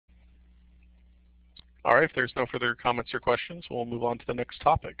All right, if there's no further comments or questions, we'll move on to the next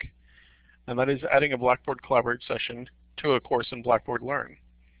topic, and that is adding a Blackboard Collaborate session to a course in Blackboard Learn.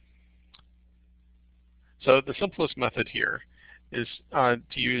 So the simplest method here is to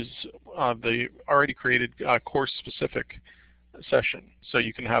use the already created course-specific session. So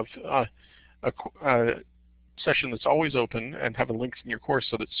you can have a session that's always open and have a link in your course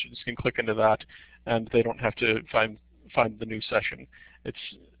so that students can click into that and they don't have to find the new session.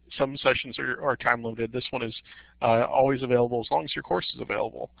 Some sessions are time limited. This one is always available as long as your course is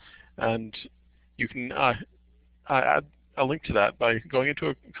available. And you can add a link to that by going into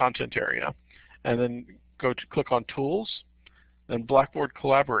a content area and then click on Tools, then Blackboard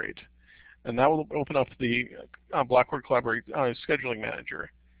Collaborate. And that will open up the Blackboard Collaborate scheduling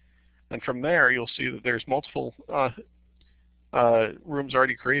manager. And from there, you'll see that there's multiple rooms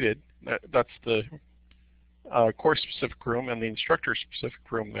already created. That's the course-specific room and the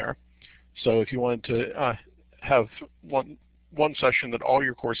instructor-specific room there. So if you wanted to have one session that all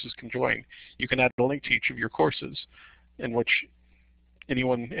your courses can join, you can add a link to each of your courses in which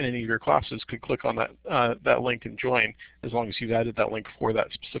anyone in any of your classes could click on that link and join, as long as you've added that link for that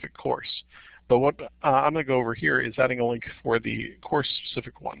specific course. But what I'm going to go over here is adding a link for the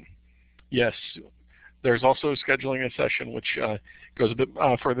course-specific one. Yes, there's also scheduling a session which goes a bit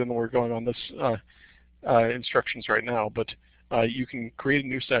further than we're going on this instructions right now, but you can create a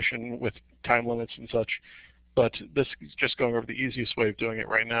new session with time limits and such, but this is just going over the easiest way of doing it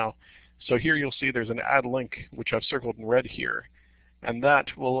right now. So here you'll see there's an add link, which I've circled in red here, and that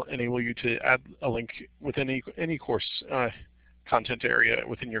will enable you to add a link within any course content area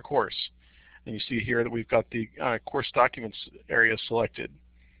within your course. And you see here that we've got the course documents area selected.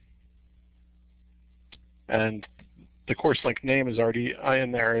 And the course link name is already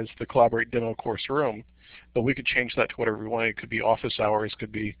in there as the Collaborate Demo Course Room, but we could change that to whatever we want. It could be office hours,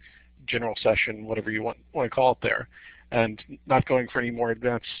 could be general session, whatever you want to call it there. And not going for any more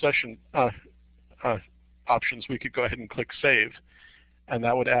advanced session options, we could go ahead and click Save, and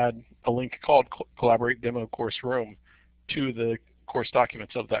that would add a link called Collaborate Demo Course Room to the course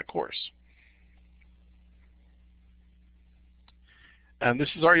documents of that course. And this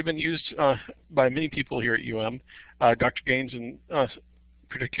has already been used by many people here at UM. Dr. Gaines in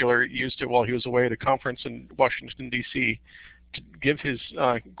particular used it while he was away at a conference in Washington, D.C. to give his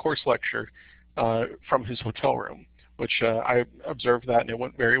course lecture from his hotel room, which I observed that, and it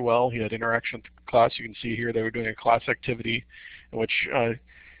went very well. He had interaction with the class. You can see here they were doing a class activity in which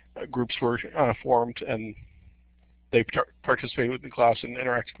groups were formed, and they participated with the class and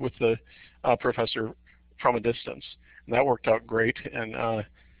interacted with the professor from a distance. And that worked out great. And so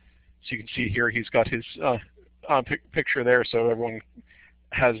you can see here he's got his picture there, so everyone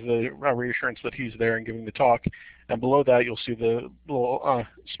has the reassurance that he's there and giving the talk. And below that, you'll see the little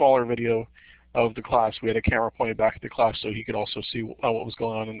smaller video of the class. We had a camera pointed back at the class so he could also see what was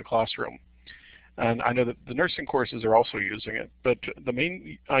going on in the classroom. And I know that the nursing courses are also using it, but the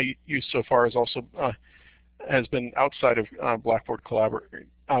main use so far is also has been outside of Blackboard Collaborate,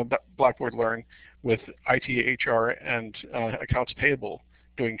 Blackboard Learn, with IT, HR, and accounts payable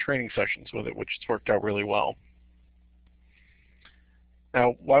doing training sessions with it, which has worked out really well.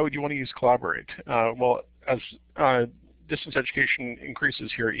 Now, why would you want to use Collaborate? Well, as distance education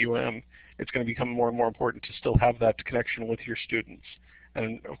increases here at UM, it's going to become more and more important to still have that connection with your students.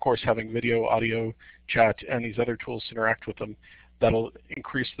 And of course, having video, audio, chat, and these other tools to interact with them, that'll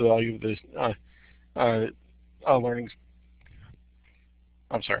increase the value of the learning.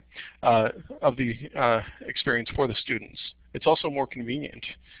 I'm sorry, of the experience for the students. It's also more convenient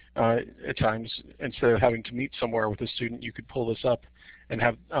at times. Instead of having to meet somewhere with a student, you could pull this up and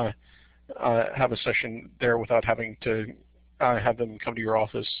have a session there without having to have them come to your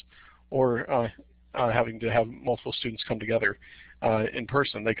office, or having to have multiple students come together in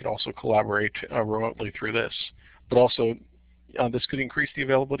person. They could also collaborate remotely through this. But also, this could increase the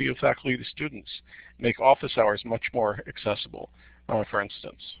availability of faculty to students, make office hours much more accessible, for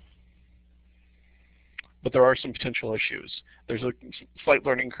instance. But there are some potential issues. There's a slight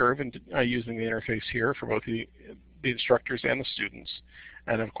learning curve in using the interface here for both the instructors and the students.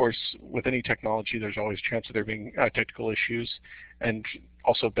 And of course, with any technology, there's always a chance of there being technical issues and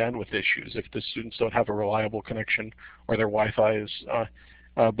also bandwidth issues. If the students don't have a reliable connection or their Wi-Fi is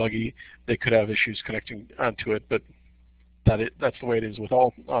buggy, they could have issues connecting to it. But that's the way it is with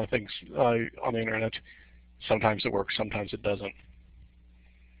all things on the internet. Sometimes it works, sometimes it doesn't.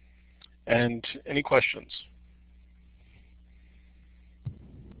 And any questions?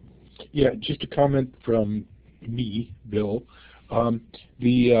 Yeah, just a comment from me, Bill. One of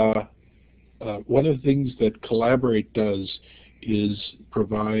the things that Collaborate does is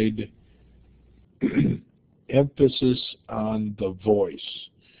provide emphasis on the voice.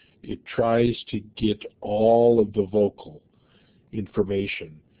 It tries to get all of the vocal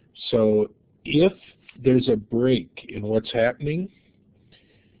information. So if there's a break in what's happening,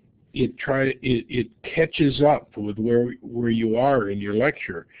 it catches up with where you are in your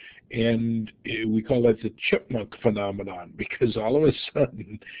lecture, and we call that the chipmunk phenomenon, because all of a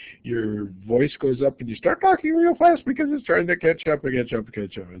sudden your voice goes up and you start talking real fast because it's trying to catch up,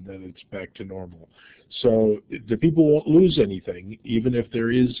 and then it's back to normal. So the people won't lose anything, even if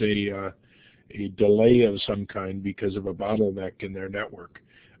there is a delay of some kind because of a bottleneck in their network.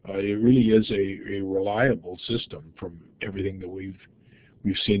 It really is a reliable system from everything that we've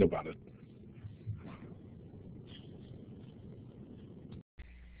seen about it.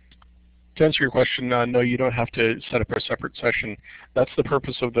 To answer your question, no, you don't have to set up a separate session. That's the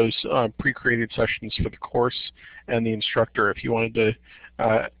purpose of those pre-created sessions for the course and the instructor. If you wanted to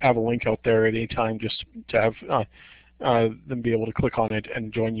have a link out there at any time just to have them be able to click on it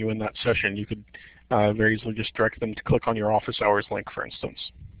and join you in that session, you could very easily just direct them to click on your office hours link, for instance.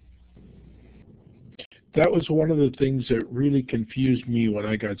 That was one of the things that really confused me when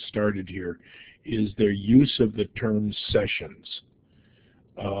I got started here, is their use of the term sessions.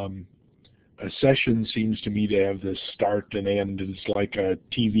 A session seems to me to have this start and end. It's like a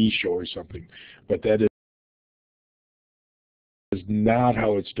TV show or something, but that is not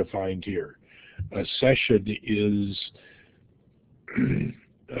how it's defined here. A session is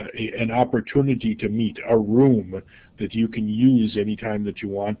an opportunity to meet, a room that you can use anytime that you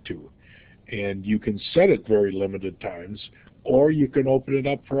want to. And you can set it very limited times, or you can open it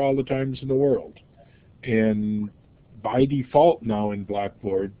up for all the times in the world. And by default now in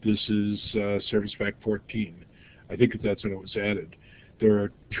Blackboard, this is Service Pack 14. I think that's when it was added. There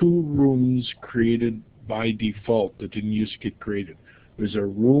are 2 rooms created by default that didn't used to get created. There's a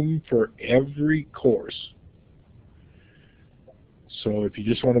room for every course. So if you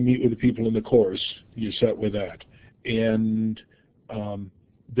just want to meet with the people in the course, you're set with that. And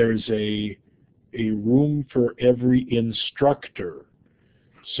there's a room for every instructor.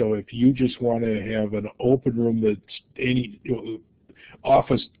 So if you just want to have an open room that's any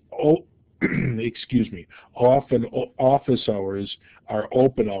office, excuse me, often office hours are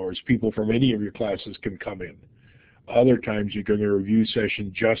open hours. People from any of your classes can come in. Other times you're doing a review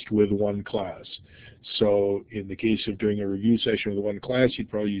session just with one class. So in the case of doing a review session with one class, you'd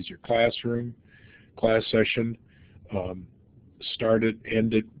probably use your classroom, class session, start it,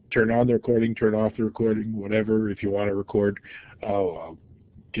 end it, turn on the recording, turn off the recording, whatever, if you want to record. I'll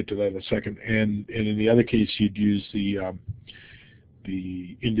get to that in a second. And in the other case, you'd use the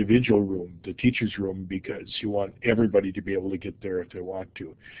individual room, the teacher's room, because you want everybody to be able to get there if they want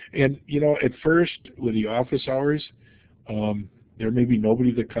to. And, you know, at first, with the office hours, there may be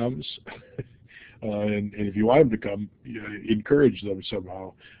nobody that comes. And if you want them to come, encourage them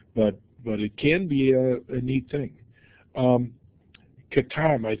somehow. But it can be a neat thing.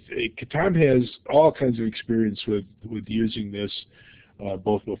 Katam has all kinds of experience with using this,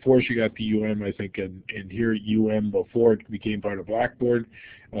 both before she got to UM, I think, and here at UM before it became part of Blackboard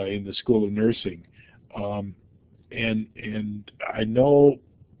in the School of Nursing. And I know,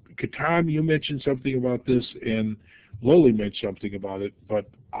 Katam, you mentioned something about this, and Lily mentioned something about it, but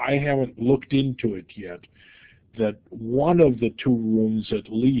I haven't looked into it yet. That one of the 2 rooms, at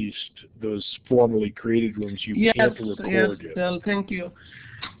least, those formerly created rooms, you can't record it. Yes, thank you.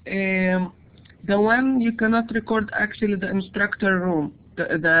 The one you cannot record, actually, the instructor room.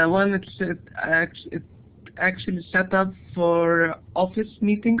 The one that's actually set up for office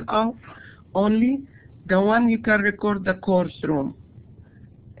meeting only. The one you can record the course room.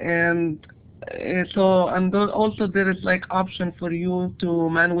 And also there is like option for you to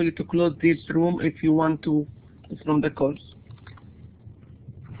manually to close this room if you want to from the course.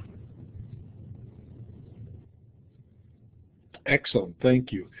 Excellent,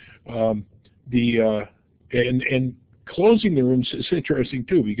 thank you. And closing the rooms is interesting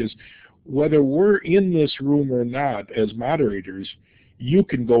too, because whether we're in this room or not, as moderators, you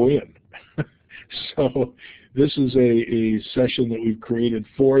can go in. So this is a session that we've created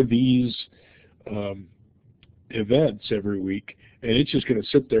for these events every week, and it's just going to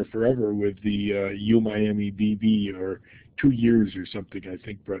sit there forever with the UMiami BB, or 2 years or something, I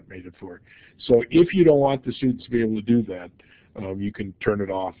think Brett made it for. So if you don't want the students to be able to do that, you can turn it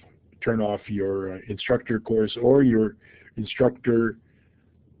off. Turn off your instructor course or your instructor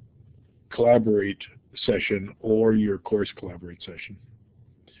collaborate session or your course collaborate session.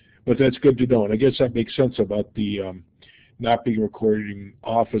 But that's good to know, and I guess that makes sense about the not being recording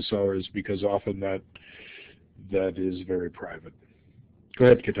office hours, because often that is very private. Go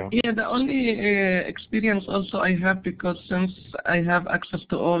ahead, Kitam. Yeah, the only experience also I have, because since I have access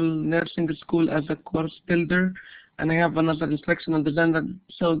to all nursing school as a course builder, and I have another instructional designer,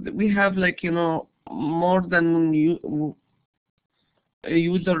 so we have like, you know, more than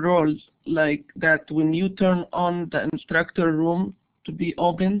user roles, like that when you turn on the instructor room to be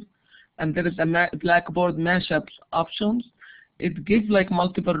open, and there is a Blackboard mashups options, it gives like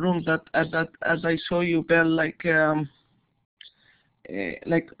multiple rooms that as I show you, Bill, like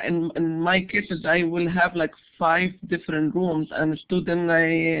in my cases, I will have like 5 different rooms, and students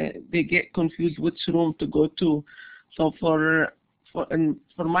they get confused which room to go to. So for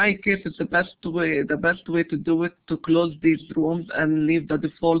my case, it's the best way to do it, to close these rooms and leave the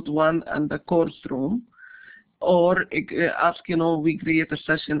default one and the course room, or ask, you know, we create a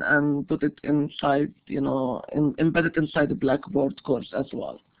session and put it inside, you know, embed it inside the Blackboard course as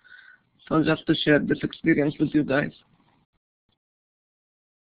well. So just to share this experience with you guys.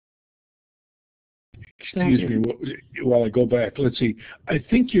 Excuse me, while I go back, let's see. I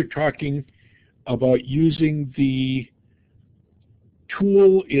think you're talking about using the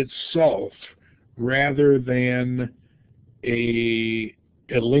tool itself rather than a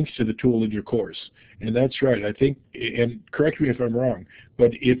link to the tool in your course. And that's right. I think, and correct me if I'm wrong,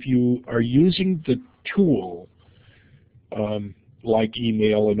 but if you are using the tool, like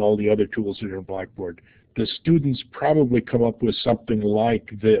email and all the other tools that are in Blackboard, the students probably come up with something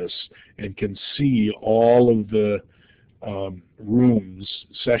like this and can see all of the rooms,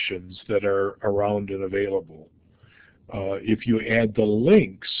 sessions that are around and available. If you add the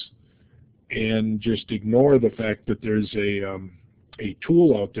links and just ignore the fact that there's a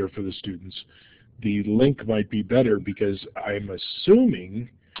tool out there for the students, the link might be better, because I'm assuming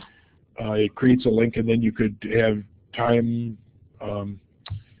it creates a link and then you could have time,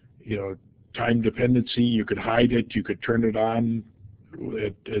 you know, time dependency. You could hide it, you could turn it on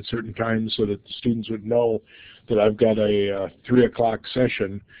at certain times so that the students would know that I've got a 3 o'clock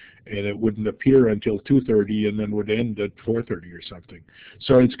session, and it wouldn't appear until 2:30 and then would end at 4:30 or something.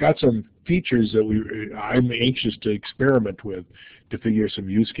 So it's got some features that I'm anxious to experiment with to figure some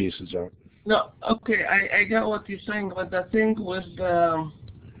use cases out. No, okay, I get what you're saying, but the thing with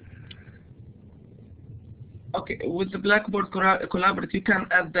with the Blackboard Collaborate, you can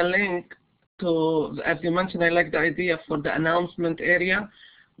add the link to, as you mentioned, I like the idea for the announcement area,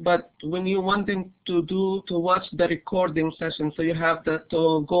 but when you want them to watch the recording session, so you have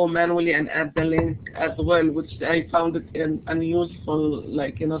to go manually and add the link as well, which I found it unuseful,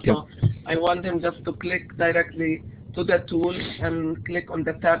 like, you know, so I want them just to click directly to the tool and click on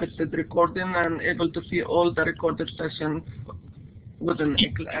the tab that says recording, and able to see all the recorded sessions within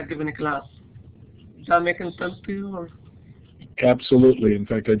a given class. Is that making sense to you? Or? Absolutely. In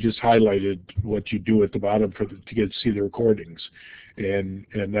fact, I just highlighted what you do at the bottom to get to see the recordings, and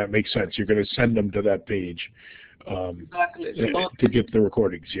that makes sense. You're going to send them to that page exactly. To get the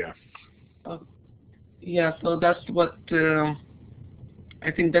recordings. Yeah. Yeah. So that's what I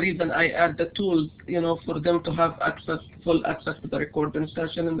think the reason I add the tools, you know, for them to have full access to the recording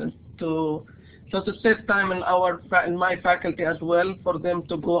session, and then to save time in my faculty as well, for them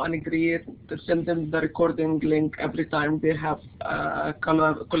to go and send them the recording link every time they have a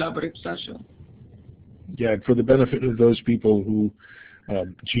collaborative session. Yeah, and for the benefit of those people who,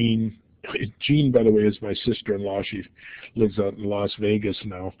 Jean, by the way, is my sister-in-law. She lives out in Las Vegas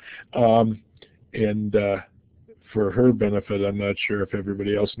now. And for her benefit, I'm not sure if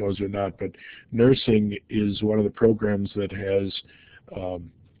everybody else knows or not, but nursing is one of the programs that has,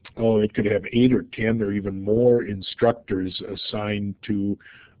 it could have 8 or 10 or even more instructors assigned to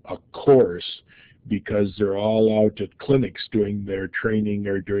a course, because they're all out at clinics doing their training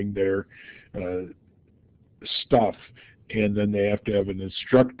or doing their stuff, and then they have to have an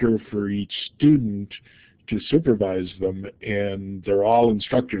instructor for each student to supervise them, and they're all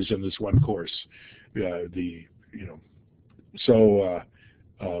instructors in this one course.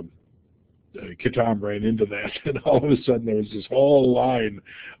 Kitam ran into that, and all of a sudden there was this whole line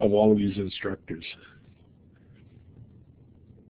of all of these instructors.